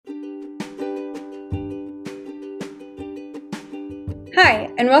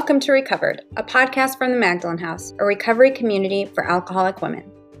Hi, and welcome to Recovered, a podcast from the Magdalen House, a recovery community for alcoholic women.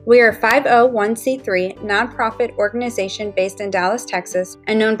 We are a 501c3 nonprofit organization based in Dallas, Texas,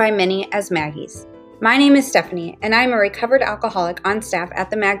 and known by many as Maggies. My name is Stephanie, and I am a recovered alcoholic on staff at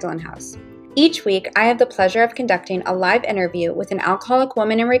the Magdalen House. Each week, I have the pleasure of conducting a live interview with an alcoholic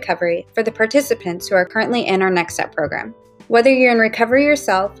woman in recovery for the participants who are currently in our Next Step program. Whether you're in recovery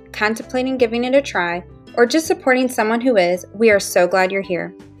yourself, contemplating giving it a try, or just supporting someone who is, we are so glad you're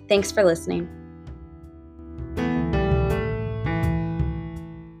here. Thanks for listening.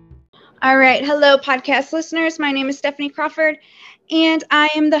 All right. Hello, podcast listeners. My name is Stephanie Crawford, and I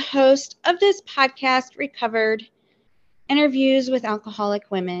am the host of this podcast, Recovered, Interviews with Alcoholic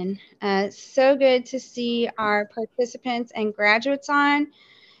Women. So good to see our participants and graduates on.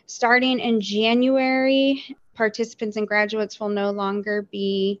 Starting in January, participants and graduates will no longer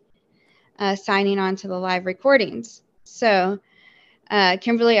be signing on to the live recordings. So,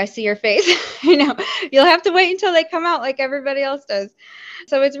 Kimberly, I see your face. I know you'll have to wait until they come out like everybody else does.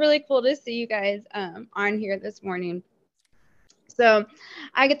 So it's really cool to see you guys on here this morning. So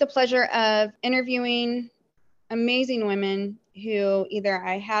I get the pleasure of interviewing amazing women who either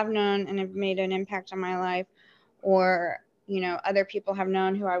I have known and have made an impact on my life, or, other people have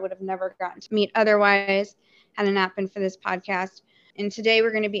known who I would have never gotten to meet otherwise had it not been for this podcast. And today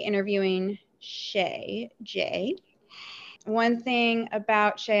we're going to be interviewing Shea, J. One thing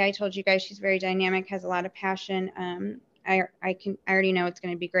about Shea, I told you guys she's very dynamic, has a lot of passion. I already know it's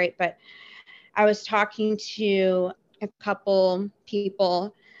going to be great, but I was talking to a couple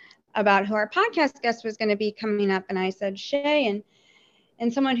people about who our podcast guest was going to be coming up, and I said Shea,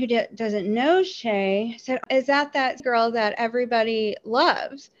 and someone who doesn't know Shea said, "Is that girl that everybody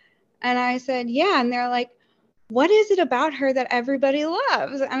loves?" And I said, "Yeah." And they're like, "What is it about her that everybody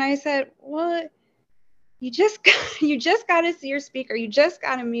loves?" And I said, "Well, you just got to see her speak, or you just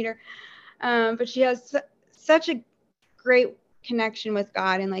got to meet her. But she has such a great connection with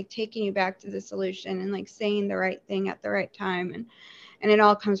God, and like taking you back to the solution, and like saying the right thing at the right time. And it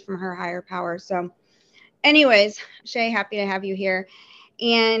all comes from her higher power." So anyways, Shea, happy to have you here.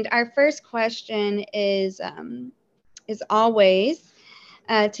 And our first question is always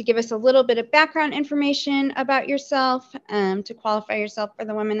to give us a little bit of background information about yourself, to qualify yourself for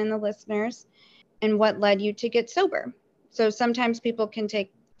the women and the listeners, and what led you to get sober. So sometimes people can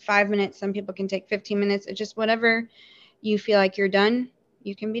take 5 minutes, some people can take 15 minutes. It's just whatever you feel like you're done,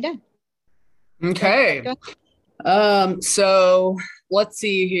 you can be done. Okay. So let's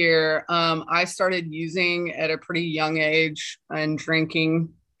see here. I started using at a pretty young age and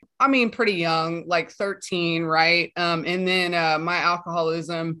drinking. I mean, pretty young, like 13, right? And then my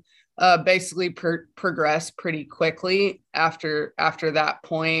alcoholism basically progressed pretty quickly after that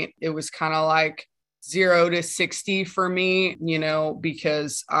point. It was kind of like 0 to 60 for me,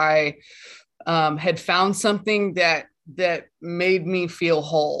 because I had found something that made me feel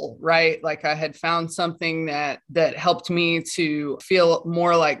whole, right? Like I had found something that helped me to feel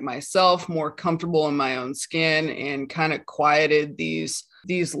more like myself, more comfortable in my own skin, and kind of quieted these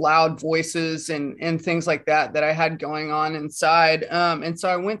loud voices and things like that I had going on inside. And so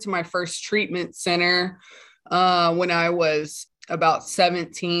I went to my first treatment center when I was about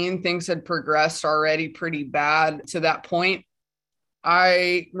 17. Things had progressed already pretty bad to that point.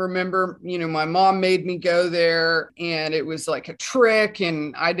 I remember, my mom made me go there, and it was like a trick,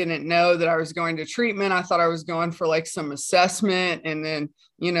 and I didn't know that I was going to treatment. I thought I was going for like some assessment. And then,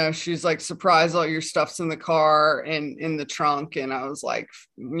 she's like, "Surprise, all your stuff's in the car and in the trunk." And I was like,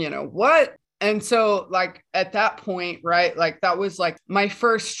 what? And so like at that point, right, like that was like my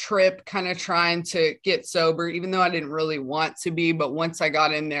first trip kind of trying to get sober, even though I didn't really want to be. But once I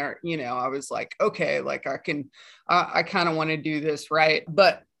got in there, I was like, okay, like I kind of want to do this, right?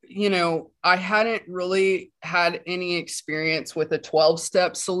 But, I hadn't really had any experience with a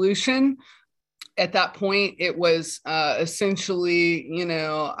 12-step solution. At that point, it was essentially,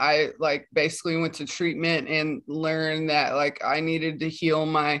 I like basically went to treatment and learned that like I needed to heal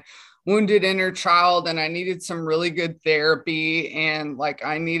my wounded inner child, and I needed some really good therapy, and like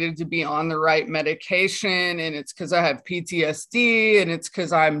I needed to be on the right medication, and it's because I have PTSD, and it's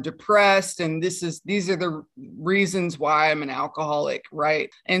because I'm depressed, and these are the reasons why I'm an alcoholic, right?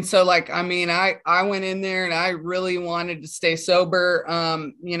 And so like I went in there and I really wanted to stay sober.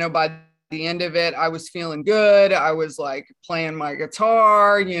 By the end of it, I was feeling good. I was like playing my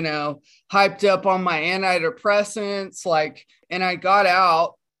guitar, hyped up on my antidepressants, and I got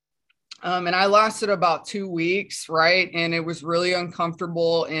out. And I lasted about 2 weeks, right? And it was really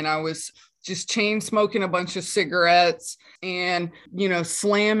uncomfortable. And I was just chain smoking a bunch of cigarettes and,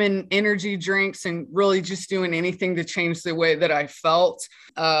 slamming energy drinks and really just doing anything to change the way that I felt.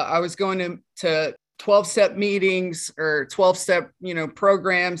 I was going to 12-step meetings or 12-step,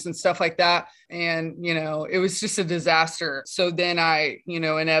 programs and stuff like that. And, it was just a disaster. So then I,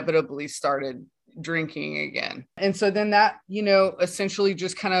 inevitably started drinking again. And so then that, essentially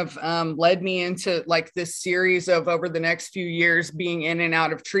just kind of led me into like this series of over the next few years being in and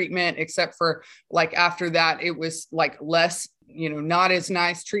out of treatment, except for like after that, it was like less, not as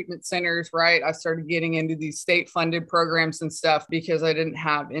nice treatment centers, right? I started getting into these state funded programs and stuff because I didn't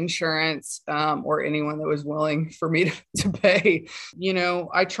have insurance or anyone that was willing for me to pay.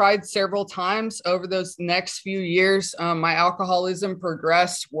 I tried several times over those next few years. My alcoholism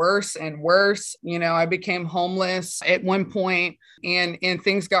progressed worse and worse. I became homeless at one point and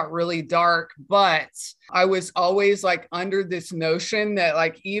things got really dark, but I was always like under this notion that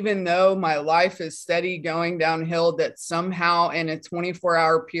like, even though my life is steady going downhill, that somehow in a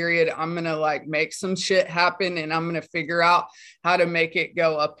 24-hour period, I'm going to like make some shit happen and I'm going to figure out how to make it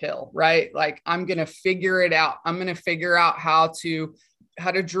go uphill, right? Like I'm going to figure it out. I'm going to figure out how to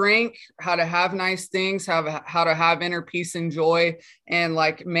drink, how to have nice things, how to have inner peace and joy, and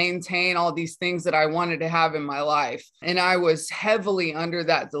like maintain all these things that I wanted to have in my life. And I was heavily under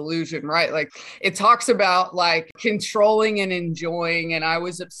that delusion, right? Like it talks about like controlling and enjoying. And I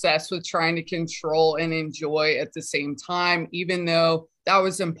was obsessed with trying to control and enjoy at the same time, even though that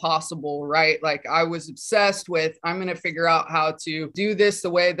was impossible, right? Like I was obsessed with, I'm going to figure out how to do this the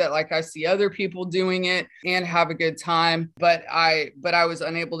way that like I see other people doing it and have a good time. But I was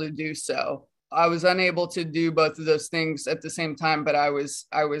unable to do so. I was unable to do both of those things at the same time, but I was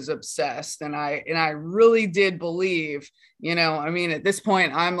obsessed. And I really did believe, at this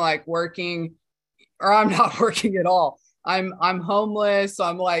point I'm like working, or I'm not working at all. I'm homeless.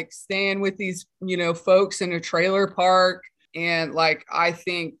 I'm like staying with these, folks in a trailer park. And like, I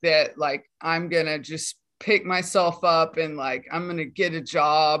think that like, I'm going to just pick myself up and like, I'm going to get a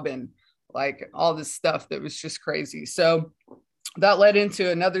job and like all this stuff that was just crazy. So that led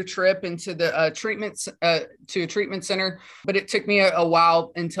into another trip into the to a treatment center, but it took me a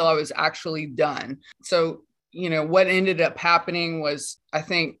while until I was actually done. So, what ended up happening was, I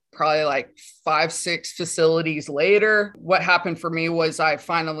think probably like 5-6 facilities later, what happened for me was I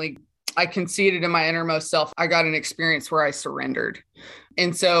conceded in my innermost self. I got an experience where I surrendered.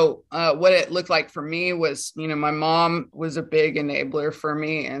 And so what it looked like for me was, my mom was a big enabler for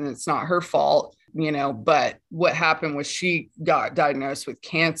me, and it's not her fault, but what happened was she got diagnosed with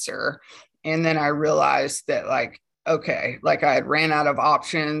cancer. And then I realized that like, okay, like I had ran out of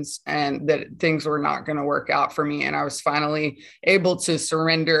options and that things were not going to work out for me. And I was finally able to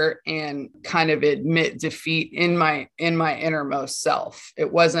surrender and kind of admit defeat in my innermost self.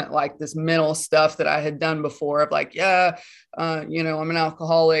 It wasn't like this mental stuff that I had done before of like, I'm an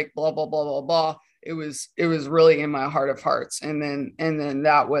alcoholic, blah, blah, blah, blah, blah. It was really in my heart of hearts. And then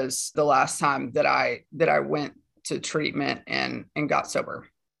that was the last time that I went to treatment and got sober.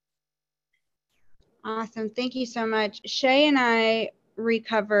 Awesome. Thank you so much. Shea and I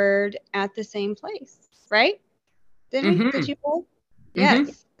recovered at the same place, right? Did we? Mm-hmm. Did you both? Mm-hmm.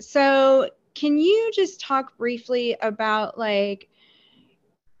 Yes. So can you just talk briefly about like,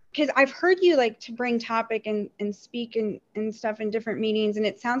 because I've heard you like to bring topic and speak and stuff in different meetings. And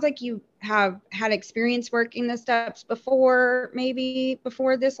it sounds like you have had experience working the steps maybe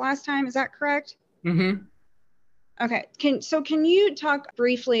before this last time. Is that correct? Mm-hmm. Okay. Can you talk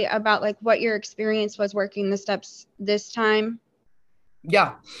briefly about like what your experience was working the steps this time?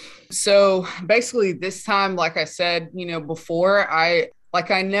 Yeah. So basically this time, like I said, before I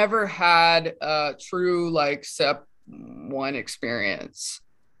never had a true like step one experience.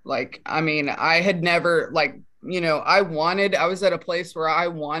 Like, I mean, I had never like, I was at a place where I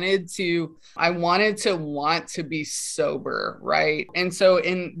wanted to want to be sober. Right. And so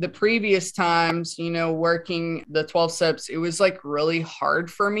in the previous times, working the 12 steps, it was like really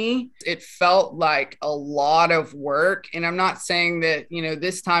hard for me. It felt like a lot of work. And I'm not saying that,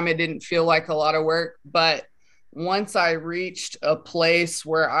 this time it didn't feel like a lot of work, but once I reached a place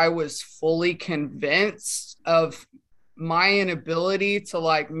where I was fully convinced of my inability to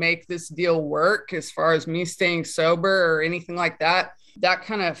like make this deal work as far as me staying sober or anything like that, that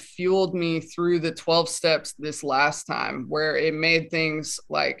kind of fueled me through the 12 steps this last time, where it made things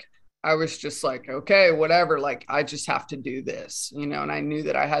like I was just like, okay, whatever, like I just have to do this, and I knew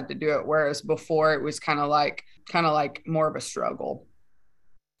that I had to do it. Whereas before it was kind of like more of a struggle.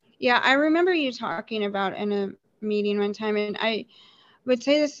 Yeah, I remember you talking about in a meeting one time, and would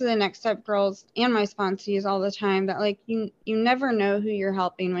say this to the Next Step girls and my sponsees all the time, that like you never know who you're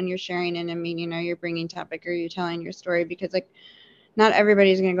helping when you're sharing in a meeting, or you're bringing topic, or you're telling your story, because like not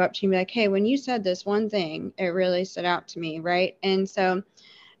everybody's going to go up to you and be like, hey, when you said this one thing, it really stood out to me, right? And so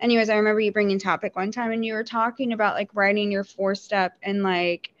anyways, I remember you bringing topic one time, and you were talking about like writing your 4-step, and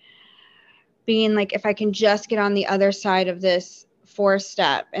like being like, if I can just get on the other side of this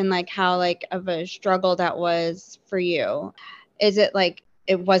 4-step, and like how like of a struggle that was for you. Is it like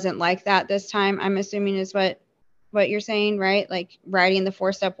it wasn't like that this time? I'm assuming is what you're saying, right? Like writing the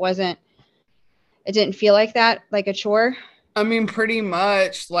 4-step wasn't, it didn't feel like that, like a chore. I mean, pretty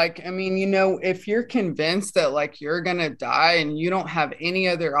much. Like, I mean, if you're convinced that like you're gonna die and you don't have any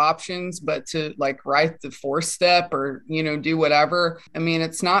other options but to like write the 4-step, or do whatever. I mean,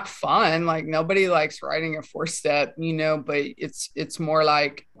 it's not fun. Like nobody likes writing a 4-step, but it's more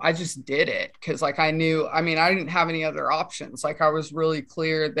like I just did it because like I knew. I mean, I didn't have any other options. Like I was really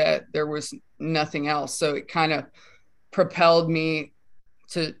clear that there was nothing else. So it kind of propelled me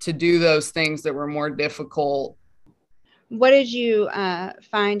to do those things that were more difficult. What did you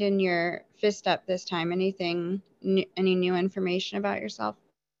find in your 5th step this time? Anything, any new information about yourself?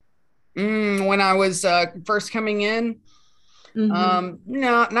 When I was first coming in, Mm-hmm.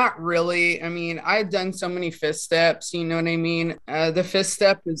 no, not really. I mean, I've done so many 5th steps, you know what I mean? The 5th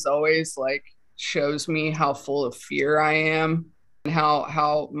step is always like shows me how full of fear I am, and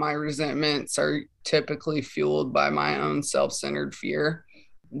how my resentments are typically fueled by my own self-centered fear.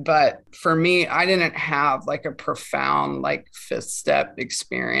 But for me, I didn't have like a profound like 5th step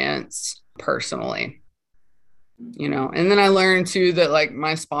experience personally. And then I learned too that like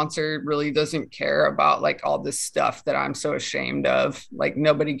my sponsor really doesn't care about like all this stuff that I'm so ashamed of. Like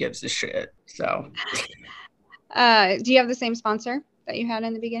nobody gives a shit. So Do you have the same sponsor that you had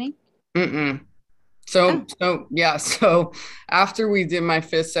in the beginning? mm-mm. Oh. So yeah, so after we did my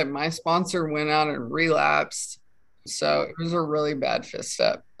 5th step, my sponsor went out and relapsed. So it was a really bad 5th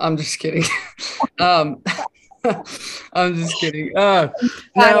step. I'm just kidding. um I'm just kidding. Not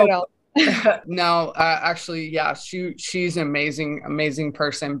No, at all. no, actually, yeah, she's an amazing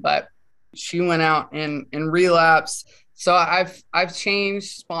person, but she went out and relapsed. So I've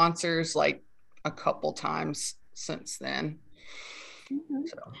changed sponsors like a couple times since then. Mhm.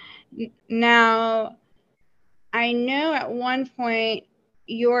 So Now, I know at one point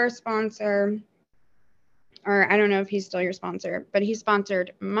your sponsor, or I don't know if he's still your sponsor, but he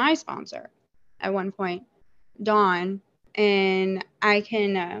sponsored my sponsor at one point, Dawn. And I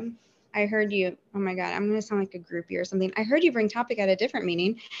heard you, oh my God, I'm going to sound like a groupie or something. I heard you bring topic at a different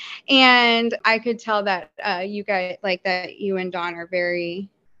meeting, and I could tell that you guys, like that you and Dawn are very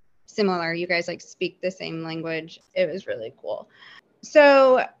similar. You guys like speak the same language. It was really cool.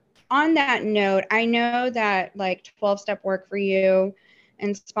 So on that note, I know that like 12-step work for you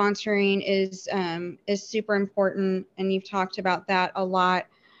and sponsoring is super important, and you've talked about that a lot.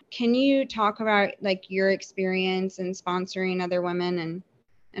 Can you talk about like your experience in sponsoring other women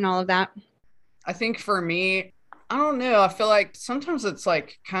and all of that? I think for me, I don't know. I feel like sometimes it's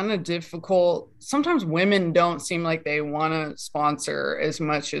like kind of difficult. Sometimes women don't seem like they want to sponsor as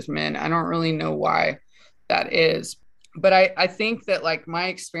much as men. I don't really know why that is. But I think that like my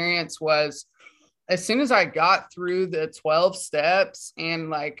experience was as soon as I got through the 12 steps and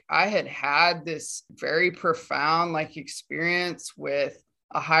like I had this very profound like experience with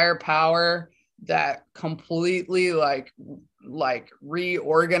a higher power that completely like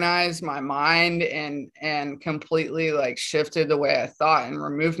reorganized my mind and completely like shifted the way I thought and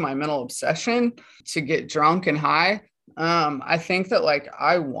removed my mental obsession to get drunk and high. I think that like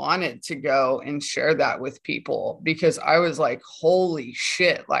I wanted to go and share that with people because I was like, holy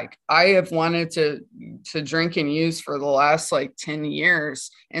shit, like I have wanted to drink and use for the last like 10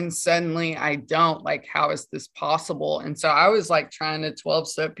 years and suddenly I don't. Like, how is this possible? And so I was like trying to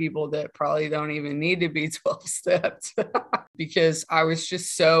 12-step people that probably don't even need to be 12 steps because I was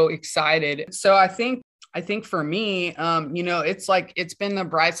just so excited. So I think for me, it's like it's been the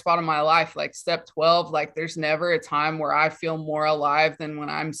bright spot of my life. Like step 12, like there's never a time where I feel more alive than when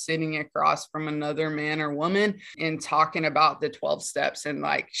I'm sitting across from another man or woman and talking about the 12 steps and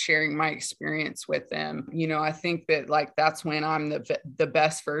like sharing my experience with them. I think that like that's when I'm the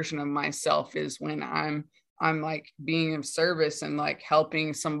best version of myself, is when I'm like being of service and like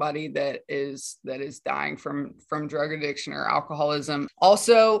helping somebody that is dying from drug addiction or alcoholism.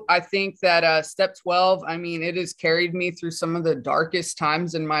 Also, I think that step 12, I mean, it has carried me through some of the darkest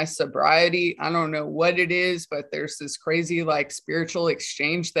times in my sobriety. I don't know what it is, but there's this crazy like spiritual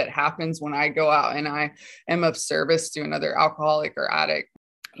exchange that happens when I go out and I am of service to another alcoholic or addict.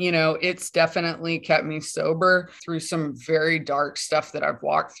 it's definitely kept me sober through some very dark stuff that I've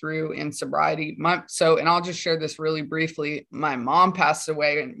walked through in sobriety. And I'll just share this really briefly. My mom passed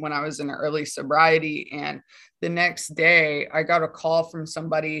away when I was in early sobriety. And the next day I got a call from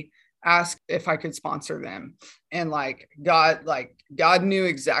somebody asked if I could sponsor them. And God knew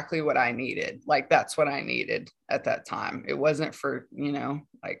exactly what I needed. That's what I needed at that time. It wasn't for,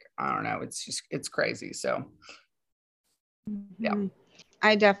 I don't know. It's crazy. So yeah.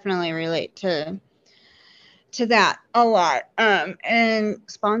 I definitely relate to that a lot. And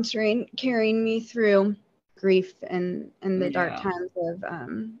carrying me through grief and the dark times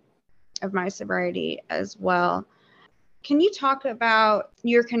of my sobriety as well. Can you talk about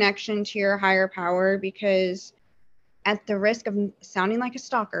your connection to your higher power? Because at the risk of sounding like a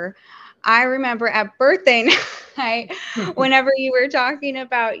stalker, I remember at birthday night, whenever you were talking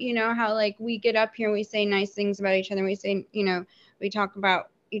about, how we get up here and we say nice things about each other. And we say, we talk about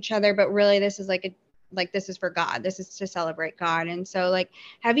each other, but really this is this is for God. This is to celebrate God. And so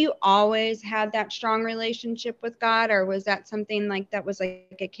have you always had that strong relationship with God, or was that something that was a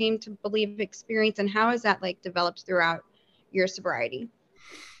came to believe experience? And how has that developed throughout your sobriety?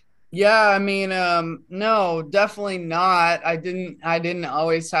 Yeah, I mean, no, definitely not. I didn't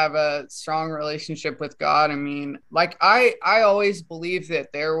always have a strong relationship with God. I mean, I always believed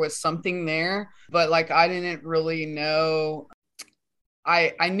that there was something there, but I didn't really know.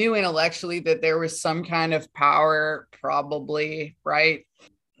 I knew intellectually that there was some kind of power, probably, right?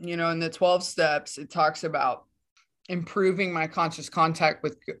 In the 12 steps, it talks about improving my conscious contact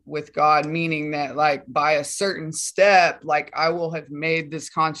with God, meaning that by a certain step, I will have made this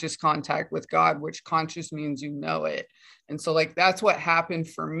conscious contact with God, which conscious means it. And so that's what happened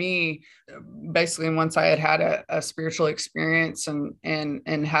for me. Basically, once I had a spiritual experience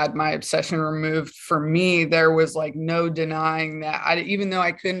and had my obsession removed, for me, there was no denying that. Even though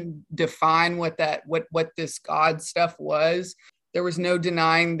I couldn't define what this God stuff was, there was no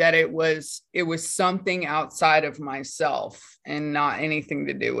denying that it was something outside of myself and not anything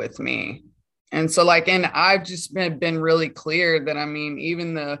to do with me. And so and I've just been really clear that, I mean,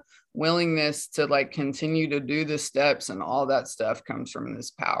 even the willingness to continue to do the steps and all that stuff comes from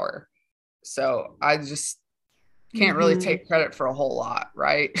this power. So I just can't really take credit for a whole lot,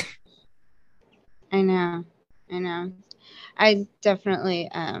 right? I know. I definitely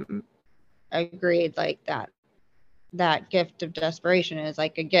agreed that gift of desperation is a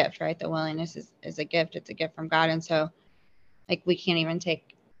gift, right? The willingness is a gift. It's a gift from God. And so we can't even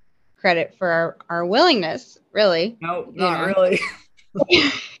take credit for our willingness, really. No, not really.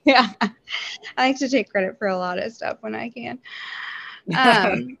 Yeah. I like to take credit for a lot of stuff when I can.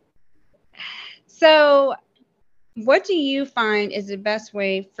 So what do you find is the best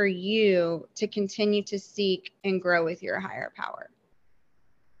way for you to continue to seek and grow with your higher power?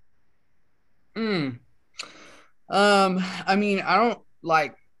 I mean, I don't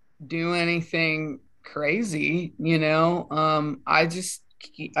do anything crazy,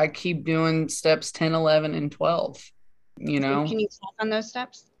 I keep doing steps 10, 11, and 12, Can you talk on those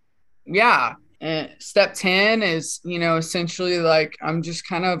steps? Yeah. And step 10 is, essentially I'm just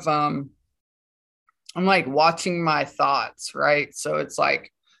kind of, I'm watching my thoughts, right? So it's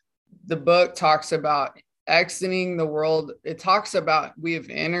the book talks about exiting the world. It talks about we have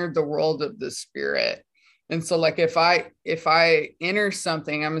entered the world of the spirit. And so if I enter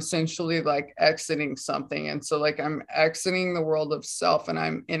something, I'm essentially exiting something. And so I'm exiting the world of self and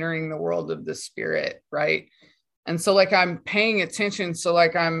I'm entering the world of the spirit, right? And so I'm paying attention. So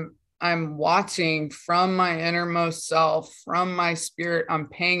I'm watching from my innermost self, from my spirit. I'm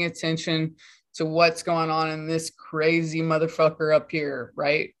paying attention to what's going on in this crazy motherfucker up here,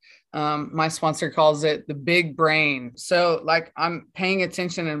 right? My sponsor calls it the big brain. So I'm paying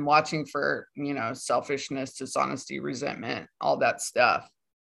attention and watching for, selfishness, dishonesty, resentment, all that stuff.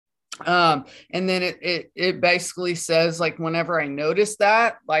 And then it basically says whenever I notice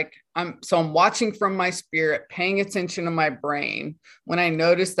that, I'm watching from my spirit, paying attention to my brain. When I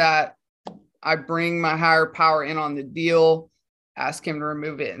notice that, I bring my higher power in on the deal, ask him to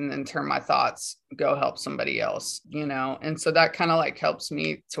remove it, and then turn my thoughts, go help somebody else, And so that kind of helps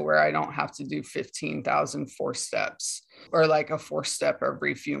me to where I don't have to do 15,000 4 steps or a 4-step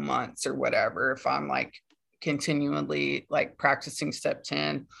every few months or whatever, if I'm continually practicing step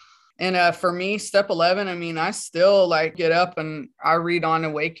 10. And for me, step 11, I mean, I still get up and I read On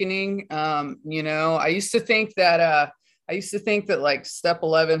Awakening. I used to think that I used to think that like step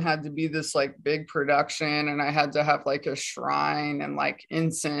 11 had to be this like big production, and I had to have like a shrine and like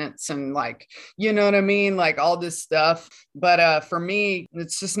incense and like, you know what I mean? Like all this stuff. But for me,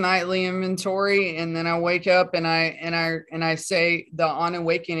 it's just nightly inventory. And then I wake up and I say the on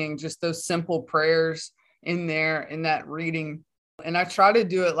awakening, just those simple prayers in there in that reading. And I try to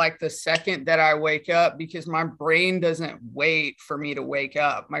do it like the second that I wake up, because my brain doesn't wait for me to wake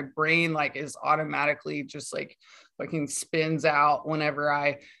up. My brain like is automatically just like fucking spins out whenever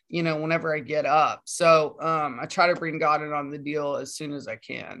I get up. So I try to bring God in on the deal as soon as I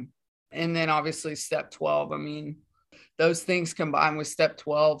can. And then obviously step 12, I mean, those things combined with step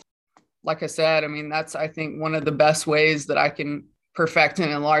 12, like I said, I mean, that's, I think, one of the best ways that I can perfect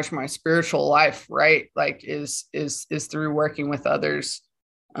and enlarge my spiritual life, right? Like is through working with others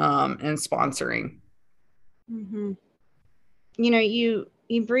and sponsoring. Mm-hmm. You know, you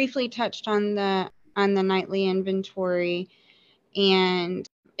briefly touched on the nightly inventory, and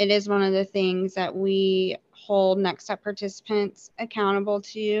it is one of the things that we hold Next Step participants accountable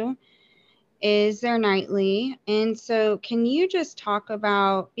to, is their nightly. And so can you just talk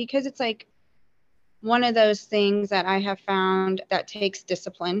about, because it's like one of those things that I have found that takes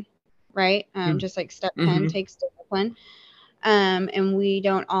discipline, right? Just like step 10 takes discipline. And we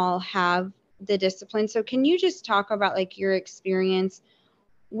don't all have the discipline. So can you just talk about like your experience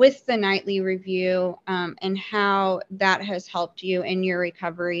with the nightly review, and how that has helped you in your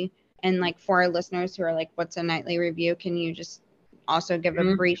recovery? And like for our listeners who are like, what's a nightly review? Can you just also give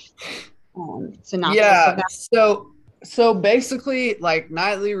a brief synopsis of that? So basically, like,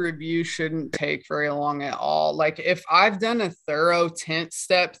 nightly review shouldn't take very long at all. Like if I've done a thorough 10th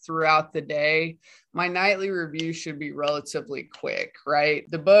step throughout the day, my nightly review should be relatively quick, right?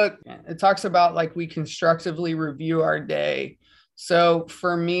 The book, it talks about like we constructively review our day. So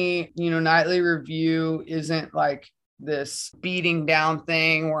for me, nightly review isn't like this beating down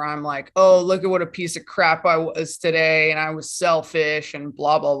thing where I'm like, oh, look at what a piece of crap I was today, and I was selfish and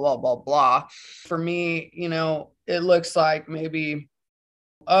blah, blah, blah, blah, blah. For me, it looks like maybe,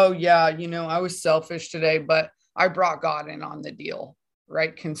 oh yeah, I was selfish today, but I brought God in on the deal,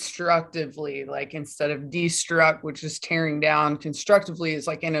 right? Constructively, like instead of destruct, which is tearing down, constructively is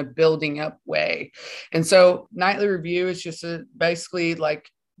like in a building up way. And so nightly review is just basically like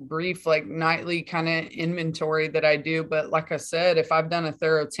brief, like nightly kind of inventory that I do. But like I said, if I've done a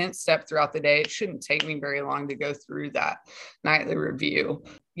thorough 10th step throughout the day, it shouldn't take me very long to go through that nightly review.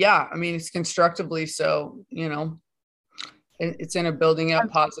 Yeah, I mean, it's constructively, so it's in a building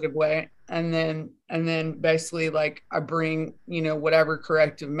up positive way. And then basically like I bring whatever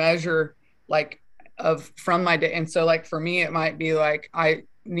corrective measure like from my day. And so like for me, it might be like I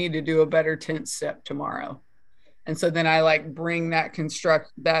need to do a better 10th step tomorrow. And so then I like bring that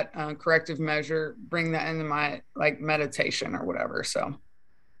corrective measure, bring that into my like meditation or whatever. So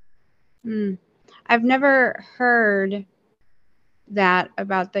I've never heard that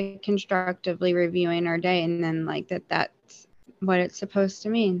about the constructively reviewing our day, and then like that's what it's supposed to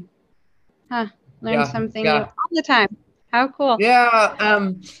mean. Learn something new all the time. How cool. Yeah.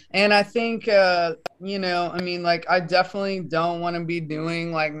 And I think, I mean, like, I definitely don't want to be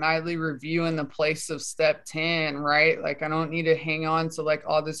doing like nightly review in the place of step 10, right? Like, I don't need to hang on to like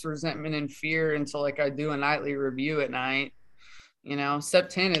all this resentment and fear until like I do a nightly review at night. Step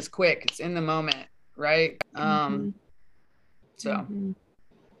 10 is quick. It's in the moment, right?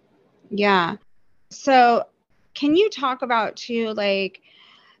 Yeah. So can you talk about too, like,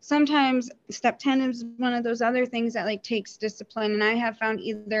 sometimes step 10 is one of those other things that like takes discipline. And I have found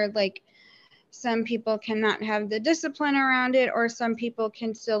either like some people cannot have the discipline around it, or some people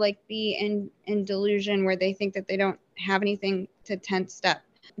can still like be in delusion where they think that they don't have anything to 10th step.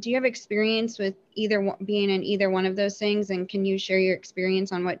 Do you have experience with being in either one of those things? And can you share your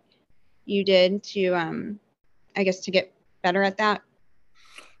experience on what you did to, I guess, to get better at that?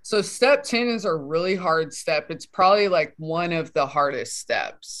 So step 10 is a really hard step. It's probably like one of the hardest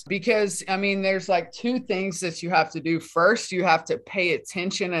steps because, I mean, there's like two things that you have to do. First, you have to pay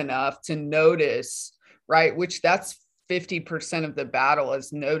attention enough to notice, right? Which that's 50% of the battle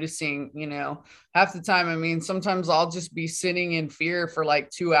is noticing, half the time. I mean, sometimes I'll just be sitting in fear for like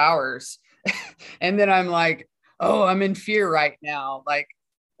 2 hours and then I'm like, oh, I'm in fear right now. Like,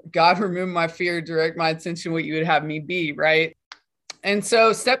 God, remove my fear, direct my attention, what you would have me be, right? And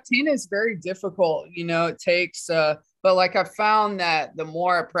so step 10 is very difficult, it takes, but like I found that the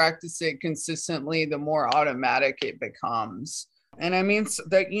more I practice it consistently, the more automatic it becomes. And I mean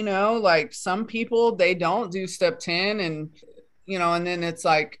that, like some people, they don't do step 10 and, and then it's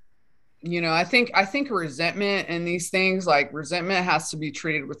like, I think resentment and these things, like resentment has to be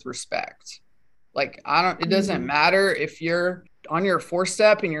treated with respect. Like, it doesn't matter if you're on your 4th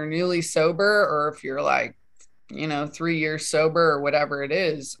step and you're newly sober, or if you're like, 3 years sober or whatever it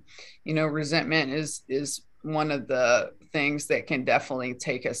is. Resentment is one of the things that can definitely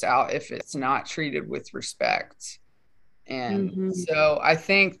take us out if it's not treated with respect. And so I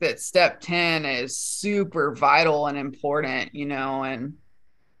think that step 10 is super vital and important, and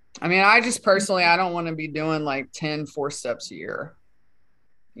I mean, I just personally, I don't want to be doing like 10 4 steps a year,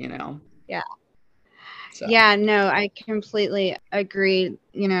 Yeah. So. Yeah, no, I completely agree.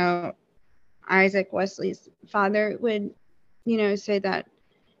 Isaac Wesley's father would, say that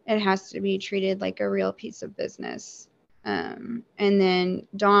it has to be treated like a real piece of business. And then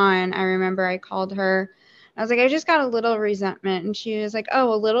Dawn, I remember I called her. I was like, I just got a little resentment. And she was like,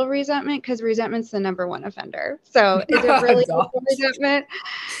 oh, a little resentment? Because resentment's the number one offender. So is it really resentment?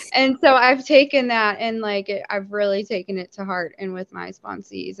 And so I've taken that and I've really taken it to heart and with my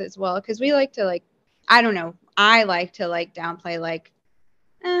sponsees as well. Because we like to I don't know. I like to downplay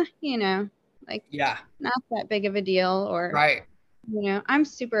Yeah, not that big of a deal, or right. I'm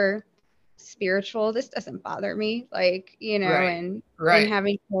super spiritual. This doesn't bother me, Right. and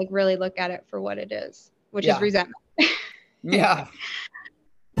having to really look at it for what it is, which is resentment. Yeah.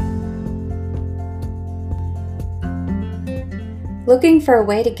 Looking for a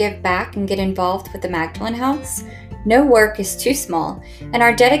way to give back and get involved with the Magdalen House? No work is too small, and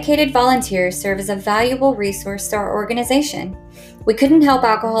our dedicated volunteers serve as a valuable resource to our organization. We couldn't help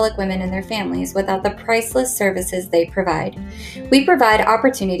alcoholic women and their families without the priceless services they provide. We provide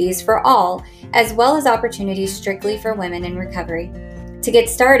opportunities for all, as well as opportunities strictly for women in recovery. To get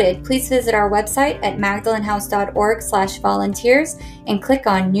started, please visit our website at magdalenhouse.org/volunteers and click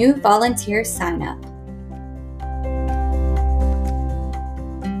on New Volunteer Sign Up.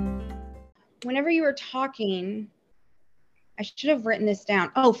 Whenever you were talking, I should have written this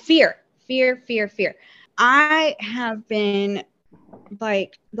down. Oh, fear. I have been the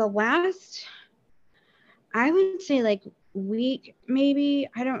last, I would say week, maybe,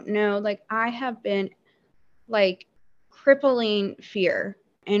 I don't know. I have been crippling fear.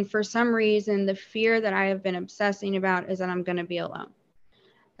 And for some reason, the fear that I have been obsessing about is that I'm going to be alone.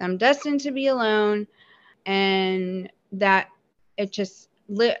 I'm destined to be alone, and that it just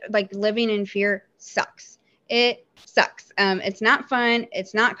living in fear sucks. It sucks. It's not fun.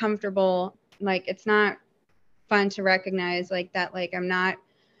 It's not comfortable. It's not fun to recognize that I'm not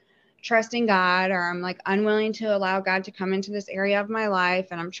trusting God, or I'm unwilling to allow God to come into this area of my life,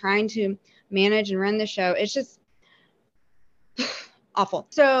 and I'm trying to manage and run the show. It's just awful.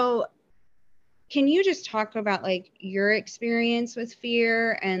 So can you just talk about your experience with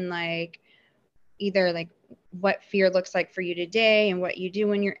fear, and either what fear looks like for you today and what you do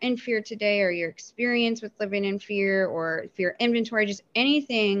when you're in fear today, or your experience with living in fear, or fear inventory, just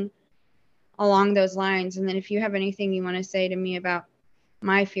anything along those lines. And then if you have anything you want to say to me about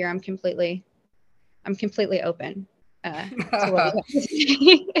my fear, I'm completely open to what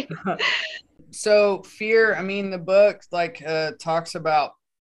you have to say. So fear, I mean, the book talks about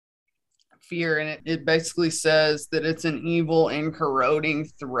fear, and it basically says that it's an evil and corroding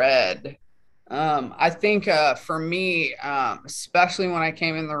thread. I think for me, especially when I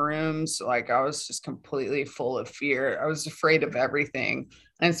came in the rooms, I was just completely full of fear. I was afraid of everything.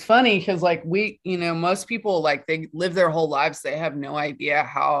 And it's funny because most people, they live their whole lives, they have no idea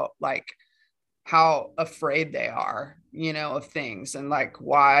how afraid they are, of things, and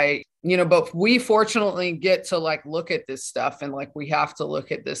why, but we fortunately get to look at this stuff, and we have to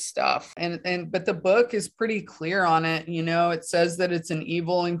look at this stuff. But the book is pretty clear on it. It says that it's an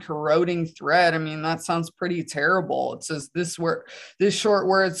evil and corroding thread. I mean, that sounds pretty terrible. It says this short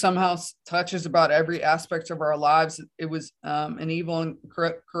word somehow touches about every aspect of our lives. It was an evil and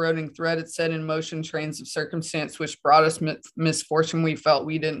corroding thread. It set in motion trains of circumstance which brought us misfortune we felt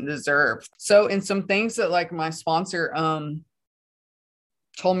we didn't deserve. So in some things that my sponsor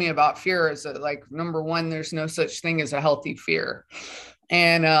told me about fear is that number one, there's no such thing as a healthy fear.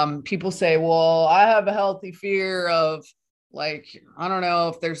 And people say, well, I have a healthy fear of I don't know,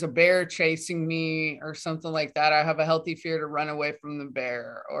 if there's a bear chasing me or something like that. I have a healthy fear to run away from the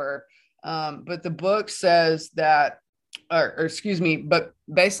bear, or but the book says that, or excuse me, but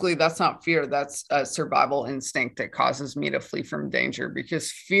basically that's not fear. That's a survival instinct that causes me to flee from danger, because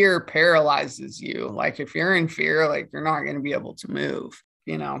fear paralyzes you. If you're in fear, you're not going to be able to move.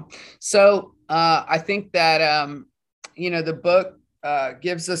 So I think that the book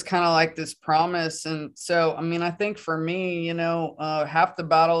gives us kind of this promise. And so I mean, I think for me, half the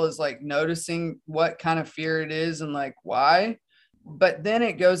battle is noticing what kind of fear it is and why. But then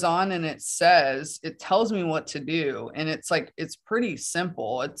it goes on and it tells me what to do. And it's like, it's pretty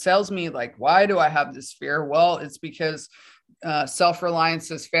simple. It tells me like, why do I have this fear? Well, it's because self-reliance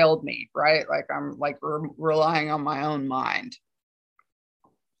has failed me, right? Like I'm like relying on my own mind.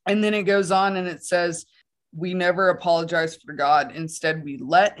 And then it goes on and it says, we never apologize for God. Instead, we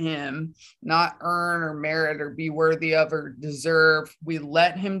let him not earn or merit or be worthy of or deserve. We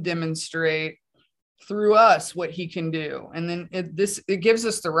let him demonstrate through us what he can do. And then it gives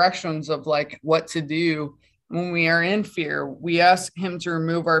us directions of like what to do when we are in fear. We ask him to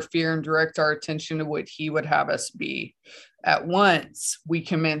remove our fear and direct our attention to what he would have us be. At once we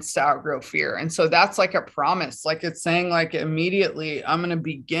commence to outgrow fear. And so that's like a promise. Like it's saying like immediately I'm going to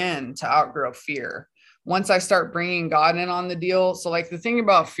begin to outgrow fear once I start bringing God in on the deal. So like the thing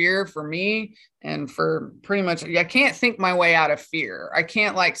about fear for me and for pretty much, I can't think my way out of fear. I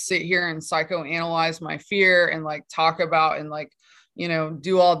can't like sit here and psychoanalyze my fear and like talk about and like,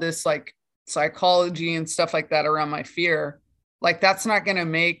 do all this like psychology and stuff like that around my fear. Like that's not going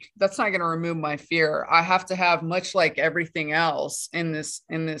to remove my fear. I have to have, much like everything else in this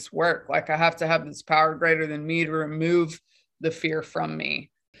work, like I have to have this power greater than me to remove the fear from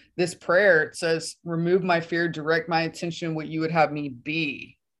me. This prayer, it says, remove my fear, direct my attention, what you would have me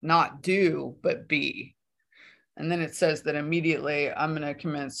be, not do, but be. And then it says that immediately I'm going to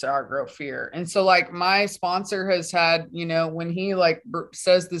commence to outgrow fear. And so like my sponsor has had, when he like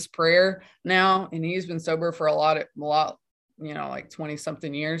says this prayer now, and he's been sober for a lot, like 20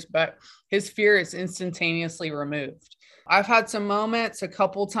 something years, but his fear is instantaneously removed. I've had some moments a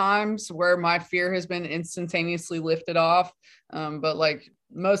couple times where my fear has been instantaneously lifted off. But like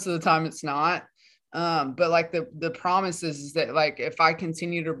most of the time it's not. But like the promise is that like, if I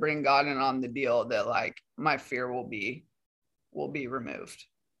continue to bring God in on the deal, that like my fear will be removed.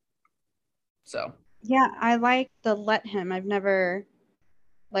 So. Yeah. I like the let him. I've never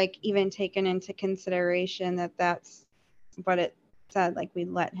like even taken into consideration that that's what it said. Like we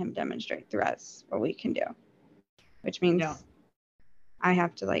let him demonstrate through us what we can do, which means I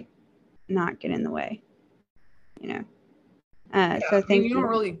have to like not get in the way, So thank you.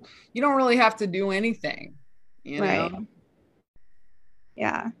 You don't really have to do anything, right.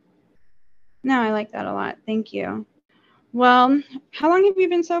 Yeah. No, I like that a lot. Thank you. Well, how long have you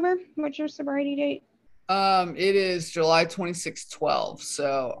been sober? What's your sobriety date? It is July 26, 12.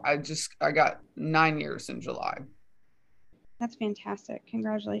 So I got 9 years in July. That's fantastic.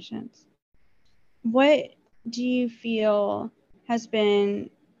 Congratulations. What do you feel has been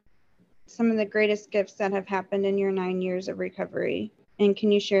some of the greatest gifts that have happened in your 9 years of recovery? And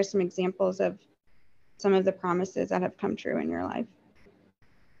can you share some examples of some of the promises that have come true in your life?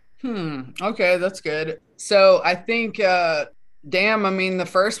 Okay, that's good. So I think, the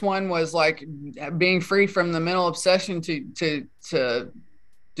first one was like being free from the mental obsession to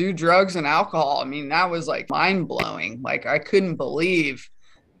do drugs and alcohol. I mean, that was like mind blowing. Like I couldn't believe,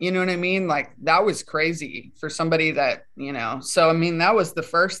 you know what I mean? Like that was crazy for somebody that, so, I mean, that was the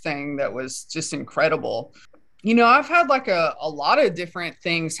first thing that was just incredible. I've had like a lot of different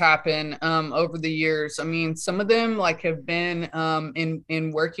things happen over the years. I mean, some of them like have been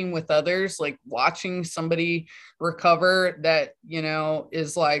in working with others, like watching somebody recover that,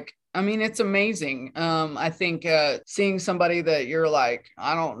 is like, I mean, it's amazing. I think seeing somebody that you're like,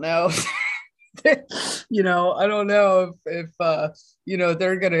 I don't know, I don't know if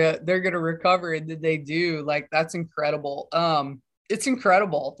they're gonna recover, and did they do, like, that's incredible. It's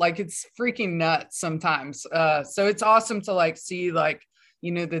incredible. Like it's freaking nuts sometimes. So it's awesome to like see like,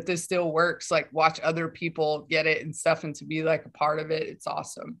 that this still works, like watch other people get it and stuff and to be like a part of it. It's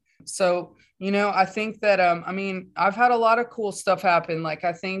awesome. So, I think that, I've had a lot of cool stuff happen. Like,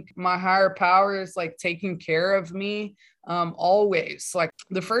 I think my higher power is like taking care of me always. Like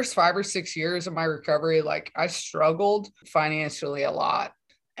the first 5 or 6 years of my recovery, like I struggled financially a lot,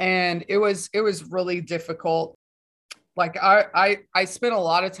 and it was really difficult. Like I spent a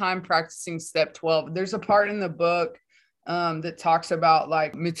lot of time practicing step 12. There's a part in the book that talks about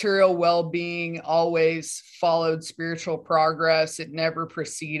like material well-being always followed spiritual progress. It never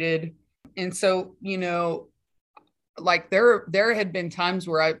preceded. And so, like there had been times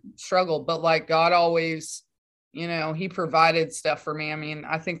where I struggled, but like God always, he provided stuff for me. I mean,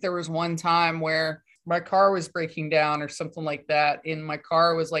 I think there was one time where my car was breaking down or something like that, and my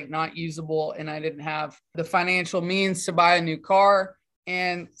car was like not usable, and I didn't have the financial means to buy a new car.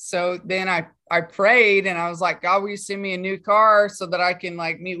 And so then I prayed and I was like, God, will you send me a new car so that I can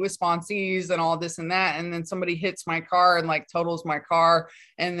like meet with sponsees and all this and that? And then somebody hits my car and like totals my car.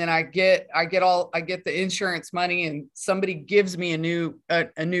 And then I get the insurance money, and somebody gives me a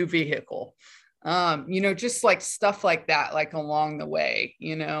new vehicle. just like stuff like that, like along the way.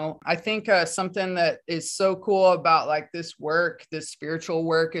 I think something that is so cool about like this work, this spiritual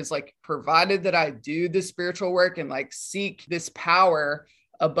work, is like, provided that I do the spiritual work and like seek this power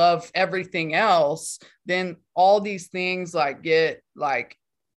above everything else, then all these things like get like,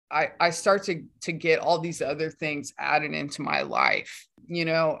 I start to get all these other things added into my life.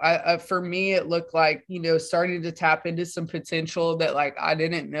 For me, it looked like, starting to tap into some potential that like I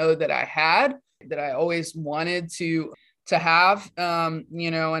didn't know that I had, that I always wanted to have,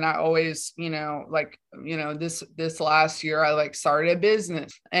 and I always, this last year, I like started a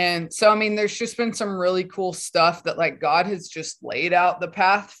business. And so, I mean, there's just been some really cool stuff that like God has just laid out the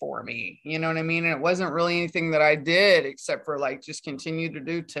path for me, you know what I mean? And it wasn't really anything that I did except for like just continue to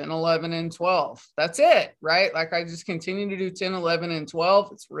do 10, 11, and 12. That's it, right? Like I just continue to do 10, 11, and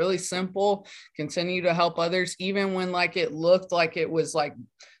 12. It's really simple. Continue to help others, even when like it looked like it was like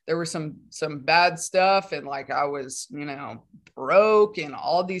there was some bad stuff and like I was, broke and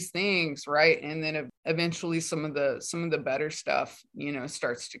all these things. Right. And then eventually some of the better stuff,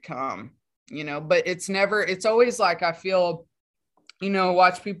 starts to come, but it's always like, I feel,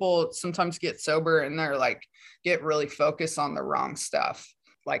 watch people sometimes get sober and they're like, get really focused on the wrong stuff.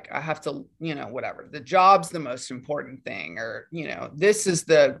 Like I have to, whatever, the job's the most important thing, or, this is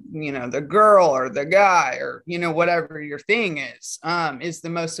the, the girl or the guy, or, whatever your thing is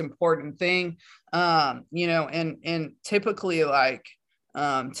the most important thing. And typically that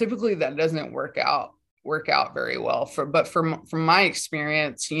doesn't work out very well from my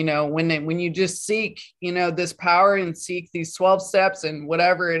experience, when you just seek, this power and seek these 12 steps and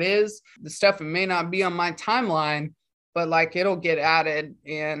whatever it is, the stuff, it may not be on my timeline, but like it'll get added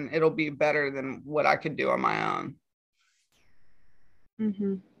and it'll be better than what I could do on my own.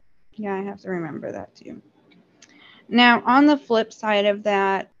 Mm-hmm. Yeah, I have to remember that too. Now, on the flip side of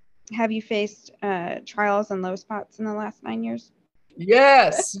that, have you faced trials and low spots in the last 9 years?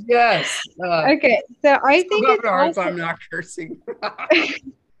 Yes. Okay, so I think it's also, I'm not cursing.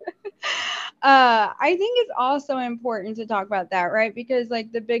 I think it's also important to talk about that, right? Because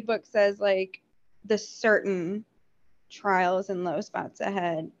like the big book says, like the certain trials and low spots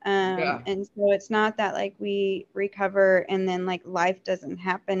ahead. And so it's not that like we recover and then like life doesn't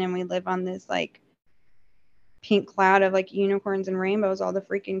happen and we live on this like pink cloud of like unicorns and rainbows all the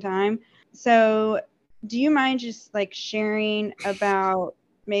freaking time. So do you mind just like sharing about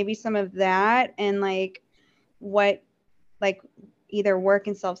maybe some of that and like what, like either work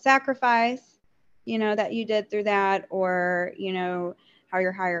and self-sacrifice, that you did through that, or, how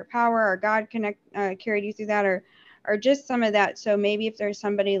your higher power or God carried you through that, or just some of that. So maybe if there's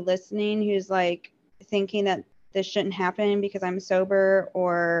somebody listening who's like thinking that this shouldn't happen because I'm sober,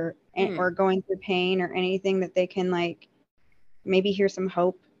 or going through pain or anything, that they can like maybe hear some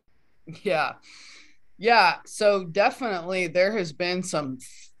hope. Yeah. So definitely there has been some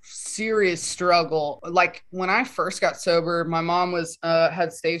serious struggle. Like when I first got sober, my mom was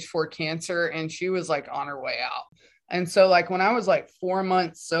had stage 4 cancer and she was like on her way out. And so like when I was like 4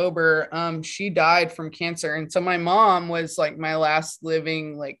 months sober, she died from cancer. And so my mom was like my last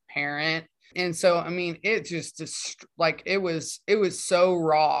living like parent. And so, I mean, it just like, it was so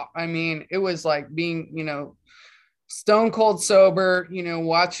raw. I mean, it was like being, stone cold sober,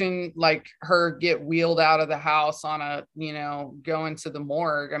 watching like her get wheeled out of the house on a, going to the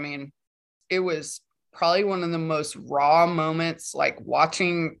morgue. I mean, it was probably one of the most raw moments, like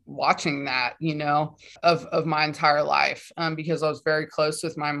watching that, of my entire life, because I was very close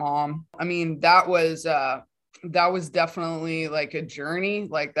with my mom. I mean, that was definitely like a journey.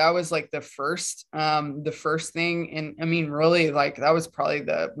 Like that was like the first thing. And I mean, really, like that was probably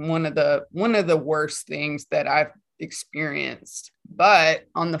one of the worst things that I've experienced. But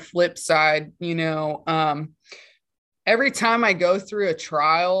on the flip side, every time I go through a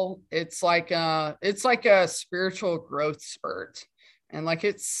trial, it's like a spiritual growth spurt, and like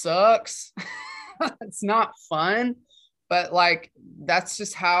it sucks. It's not fun, but like that's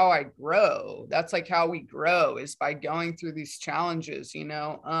just how I grow. That's like how we grow, is by going through these challenges.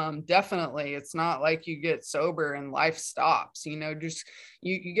 Definitely, it's not like you get sober and life stops. Just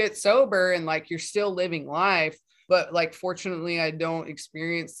you get sober and like you're still living life. But like, fortunately, I don't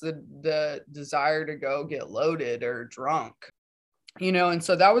experience the desire to go get loaded or drunk, and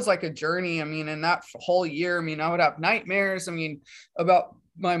so that was like a journey. I mean, in that whole year, I mean, I would have nightmares, I mean, about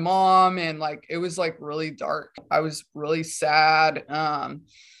my mom, and like, it was like really dark. I was really sad.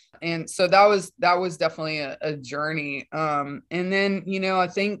 And so that was definitely a journey. And then, I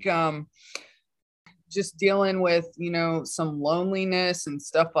think, just dealing with, some loneliness and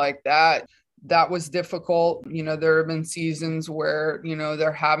stuff like that. that was difficult. There have been seasons where,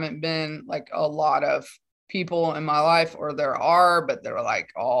 there haven't been like a lot of people in my life, or there are, but they're like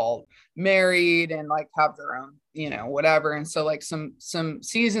all married and like have their own, whatever. And so like some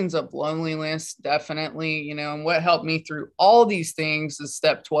seasons of loneliness, definitely, and what helped me through all these things is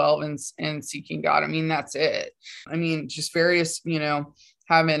step 12 and seeking God. I mean, that's it. I mean, just various,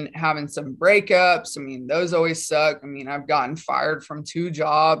 having some breakups. I mean, those always suck. I mean, I've gotten fired from 2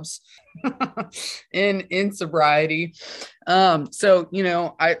 jobs in sobriety. So,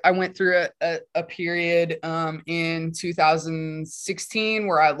 I went through a period in 2016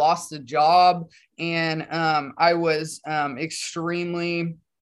 where I lost a job, and I was extremely,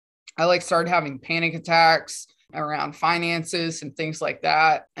 I like started having panic attacks around finances and things like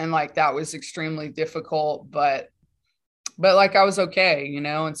that. And like, that was extremely difficult, but like I was okay,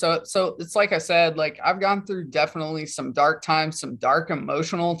 and so it's like I said, like I've gone through definitely some dark times, some dark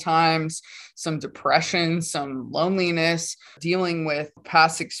emotional times, some depression, some loneliness, dealing with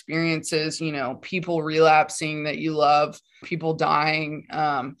past experiences, people relapsing that you love, people dying,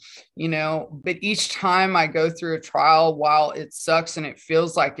 but each time I go through a trial, while it sucks and it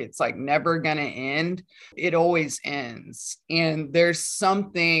feels like it's like never going to end, it always ends. And there's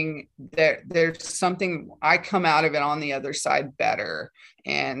something I come out of it on the other side better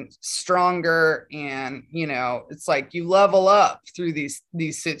and stronger. And, it's like you level up through these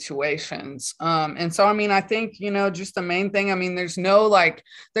situations. And so, I mean, I think, just the main thing, I mean, there's no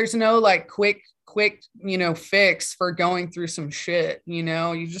quick, fix for going through some shit.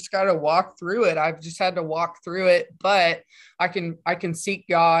 You just got to walk through it. I've just had to walk through it, but I can seek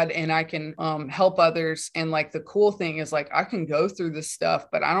God, and I can help others. And like, the cool thing is like, I can go through this stuff,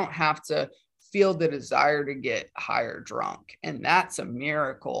 but I don't have to feel the desire to get high or drunk. And that's a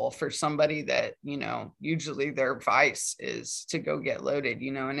miracle for somebody that, usually their vice is to go get loaded,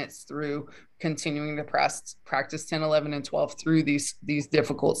 and it's through continuing to practice 10, 11, and 12 through these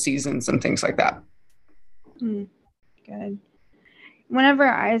difficult seasons and things like that. Good. Whenever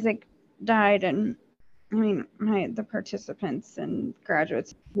Isaac died, and I mean, the participants and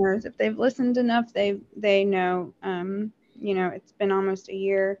graduates, if they've listened enough, they know, it's been almost a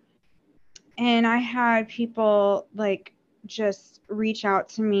year. And I had people like just reach out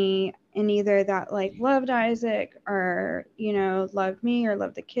to me, and either that like loved Isaac, or, loved me, or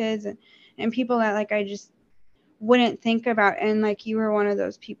loved the kids, and people that like I just wouldn't think about. And like, you were one of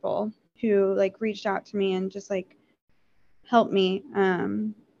those people who like reached out to me and just like helped me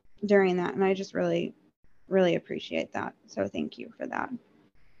during that. And I just really, really appreciate that. So thank you for that.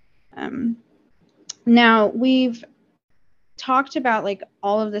 Now we've talked about like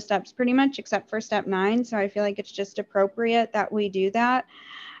all of the steps pretty much except for step 9. So I feel like it's just appropriate that we do that.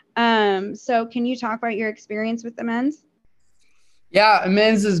 So can you talk about your experience with amends? Yeah,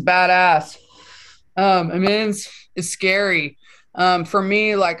 amends is badass. Amends is scary. For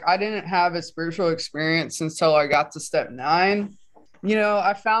me, like I didn't have a spiritual experience until I got to step 9.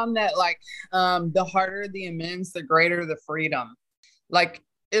 I found that like the harder the amends, the greater the freedom. Like,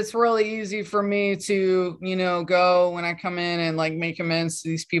 it's really easy for me to, go when I come in and like make amends to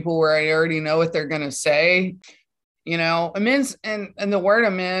these people where I already know what they're going to say. Amends, and the word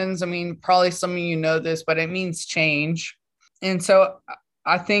amends, I mean, probably some of you know this, but it means change. And so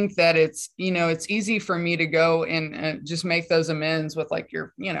I think that it's, it's easy for me to go and just make those amends with like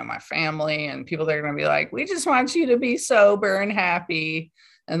your, my family and people that are going to be like, we just want you to be sober and happy.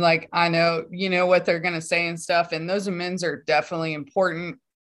 And like, I know, what they're going to say and stuff. And those amends are definitely important.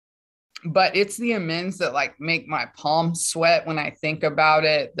 But it's the amends that like make my palms sweat when I think about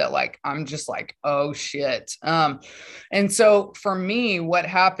it, that like, I'm just like, oh shit. And so for me, what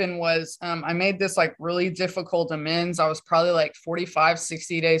happened was I made this like really difficult amends. I was probably like 45,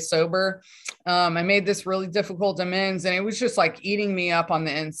 60 days sober. I made this really difficult amends, and it was just like eating me up on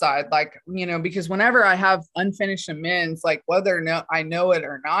the inside. Like, because whenever I have unfinished amends, like whether or not I know it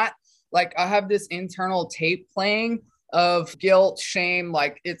or not, like I have this internal tape playing of guilt, shame,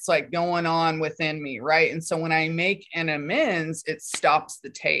 like it's like going on within me, right? And so when I make an amends, it stops the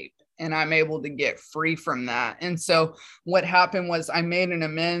tape and I'm able to get free from that. And so what happened was I made an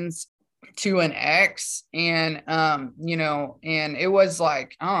amends to an ex, and and it was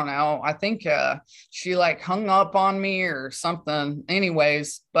like, I don't know, I think she like hung up on me or something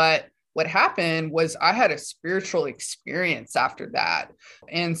anyways. But what happened was I had a spiritual experience after that.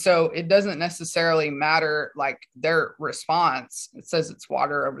 And so it doesn't necessarily matter like their response. It says it's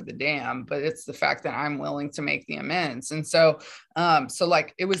water over the dam, but it's the fact that I'm willing to make the amends. And so, so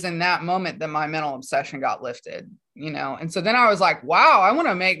like it was in that moment that my mental obsession got lifted, And so then I was like, wow, I want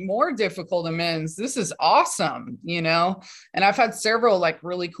to make more difficult amends. This is awesome, and I've had several like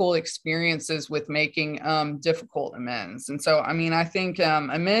really cool experiences with making difficult amends. And so, I mean, I think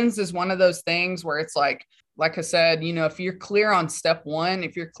amends is one of those things where it's like I said, if you're clear on step one,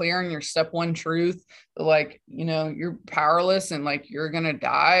 if you're clear on your step one truth, like, you're powerless and like, you're going to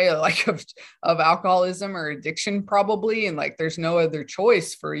die like of alcoholism or addiction probably. And like, there's no other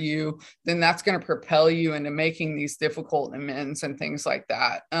choice for you, then that's going to propel you into making these difficult amends and things like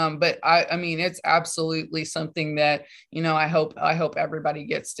that. But I mean, it's absolutely something that, I hope everybody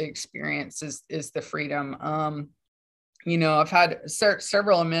gets to experience is the freedom. I've had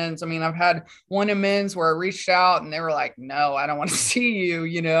several amends. I mean, I've had one amends where I reached out and they were like, no, I don't want to see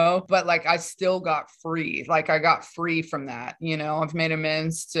you, but like, I still got free. Like I got free from that. I've made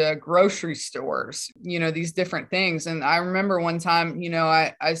amends to grocery stores, these different things. And I remember one time,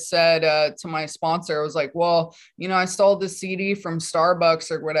 I said to my sponsor, I was like, well, I stole the CD from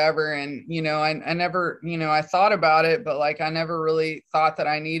Starbucks or whatever. And, I never, I thought about it, but like, I never really thought that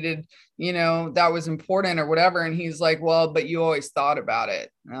I needed, that was important or whatever. And he's like, well, but you always thought about it.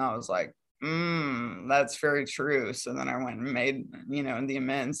 And I was like, that's very true. So then I went and made, the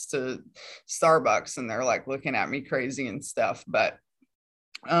amends to Starbucks and they're like looking at me crazy and stuff. But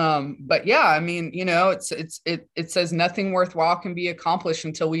yeah, I mean, it says nothing worthwhile can be accomplished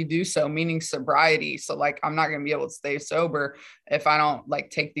until we do so, meaning sobriety. So like, I'm not going to be able to stay sober if I don't like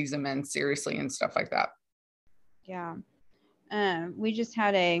take these amends seriously and stuff like that. Yeah. We just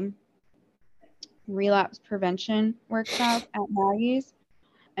had a relapse prevention workshop at Maggie's,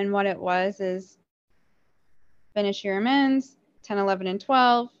 and what it was is finish your amends 10, 11, and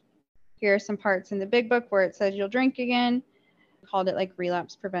 12. Here are some parts in the big book where it says you'll drink again. Called it like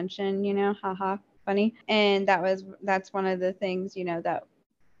relapse prevention, haha, funny. And that's one of the things that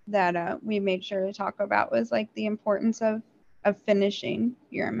we made sure to talk about was like the importance of finishing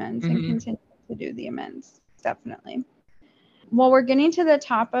your amends and continuing to do the amends. Definitely. Well, we're getting to the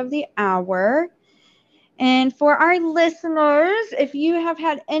top of the hour. And for our listeners, if you have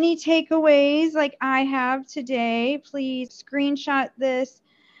had any takeaways like I have today, please screenshot this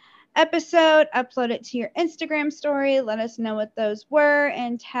episode, upload it to your Instagram story, let us know what those were,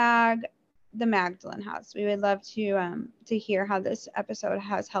 and tag the Magdalen House. We would love to hear how this episode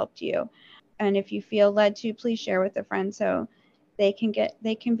has helped you. And if you feel led to, please share with a friend so they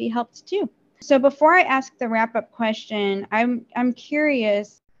can be helped too. So before I ask the wrap-up question, I'm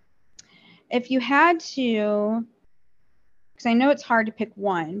curious if you had to, because I know it's hard to pick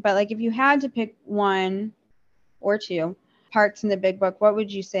one, but like if you had to pick one or two parts in the big book, what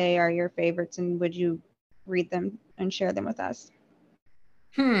would you say are your favorites, and would you read them and share them with us?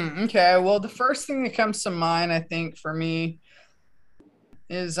 Okay. Well, the first thing that comes to mind, I think for me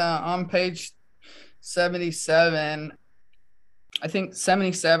is on page 77. I think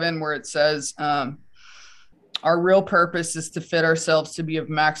 77, where it says, our real purpose is to fit ourselves to be of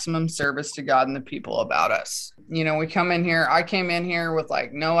maximum service to God and the people about us. We come in here. I came in here with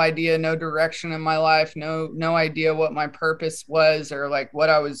like no idea, no direction in my life, no idea what my purpose was or like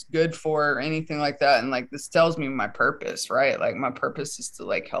what I was good for or anything like that. And like, this tells me my purpose, right? Like my purpose is to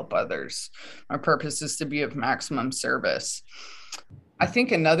like help others. My purpose is to be of maximum service. I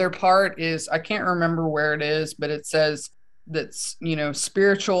think another part is, I can't remember where it is, but it says that's,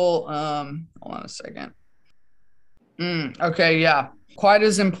 spiritual. Hold on a second. Okay, yeah. Quite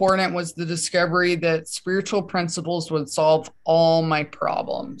as important was the discovery that spiritual principles would solve all my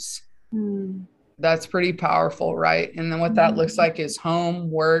problems. That's pretty powerful, right? And then what that looks like is home,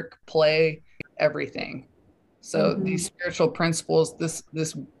 work, play, everything. So these spiritual principles, this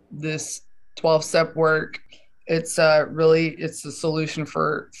 12-step work, it's it's the solution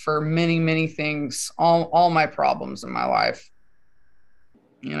for many, many things, all my problems in my life.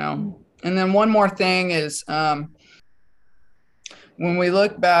 And then one more thing is, when we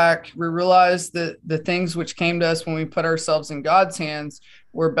look back, we realize that the things which came to us when we put ourselves in God's hands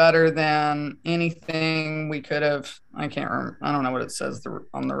were better than anything we could have. I can't remember. I don't know what it says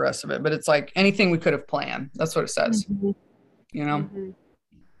on the rest of it, but it's like anything we could have planned. That's what it says.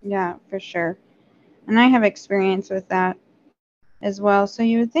 Yeah, for sure. And I have experience with that as well. So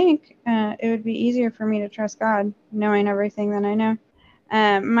you would think it would be easier for me to trust God, knowing everything that I know.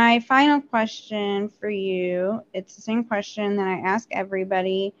 My final question for you, it's the same question that I ask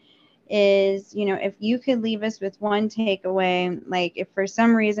everybody, is, if you could leave us with one takeaway, like if for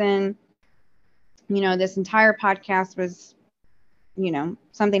some reason, this entire podcast was,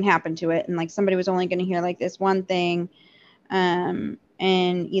 something happened to it and like somebody was only going to hear like this one thing, and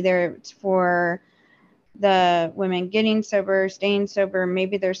either it's for the women getting sober, staying sober,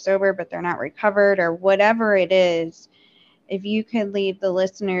 maybe they're sober but they're not recovered, or whatever it is, if you could leave the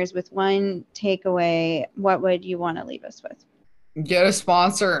listeners with one takeaway, what would you want to leave us with? Get a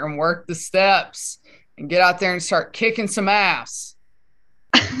sponsor and work the steps and get out there and start kicking some ass.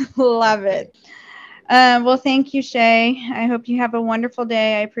 Love it. Well, thank you, Shea. I hope you have a wonderful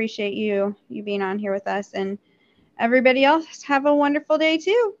day. I appreciate you being on here with us, and everybody else have a wonderful day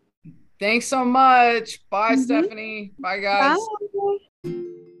too. Thanks so much. Bye, Stephanie. Bye, guys. Bye.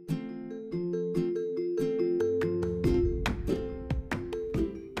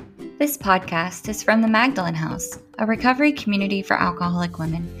 This podcast is from the Magdalen House, a recovery community for alcoholic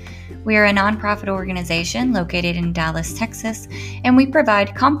women. We are a nonprofit organization located in Dallas, Texas, and we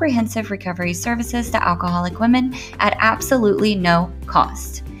provide comprehensive recovery services to alcoholic women at absolutely no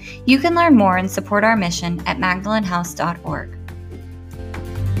cost. You can learn more and support our mission at magdalenhouse.org.